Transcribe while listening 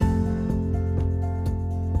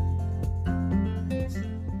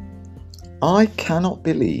I cannot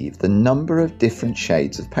believe the number of different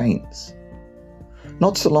shades of paints.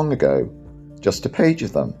 Not so long ago, just a page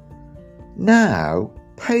of them. Now,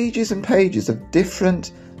 pages and pages of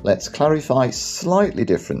different, let's clarify, slightly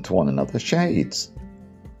different to one another shades.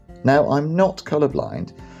 Now, I'm not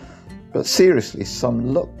colourblind, but seriously,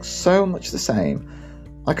 some look so much the same,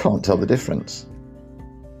 I can't tell the difference.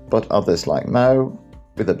 But others like Mo,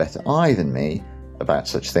 with a better eye than me about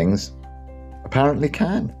such things, apparently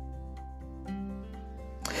can.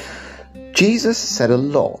 Jesus said a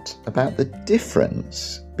lot about the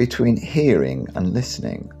difference between hearing and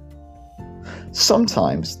listening.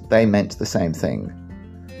 Sometimes they meant the same thing,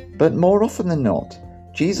 but more often than not,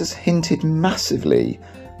 Jesus hinted massively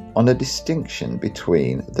on a distinction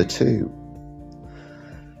between the two.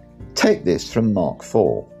 Take this from Mark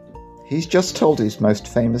 4. He's just told his most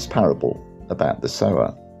famous parable about the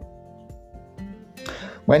sower.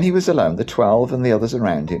 When he was alone, the 12 and the others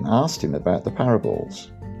around him asked him about the parables.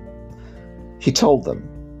 He told them,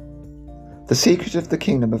 "The secret of the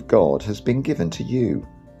kingdom of God has been given to you.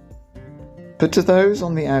 But to those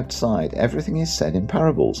on the outside, everything is said in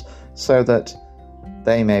parables, so that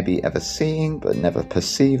they may be ever seeing but never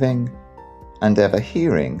perceiving, and ever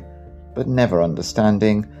hearing but never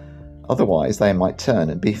understanding, otherwise they might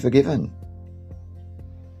turn and be forgiven."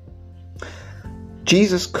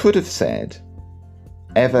 Jesus could have said,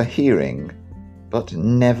 ever hearing but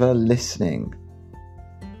never listening.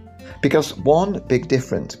 Because one big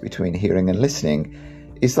difference between hearing and listening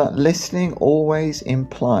is that listening always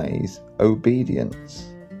implies obedience.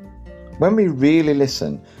 When we really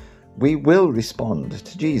listen, we will respond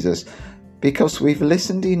to Jesus because we've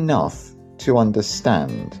listened enough to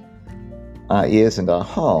understand. Our ears and our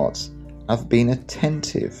hearts have been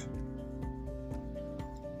attentive.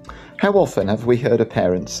 How often have we heard a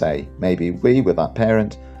parent say, maybe we were that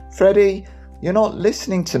parent, "Freddie, you're not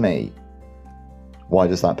listening to me." Why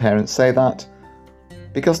does that parent say that?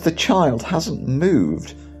 Because the child hasn't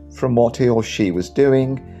moved from what he or she was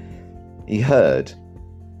doing. He heard,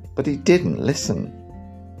 but he didn't listen.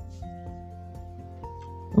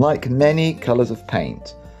 Like many colours of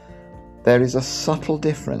paint, there is a subtle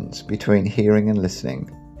difference between hearing and listening.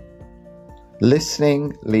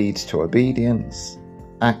 Listening leads to obedience,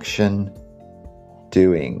 action,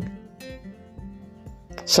 doing.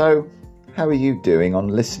 So, how are you doing on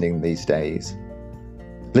listening these days?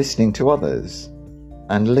 Listening to others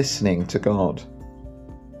and listening to God.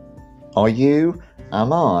 Are you,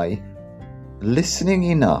 am I, listening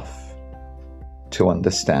enough to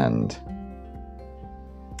understand?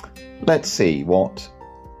 Let's see what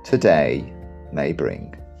today may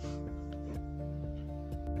bring.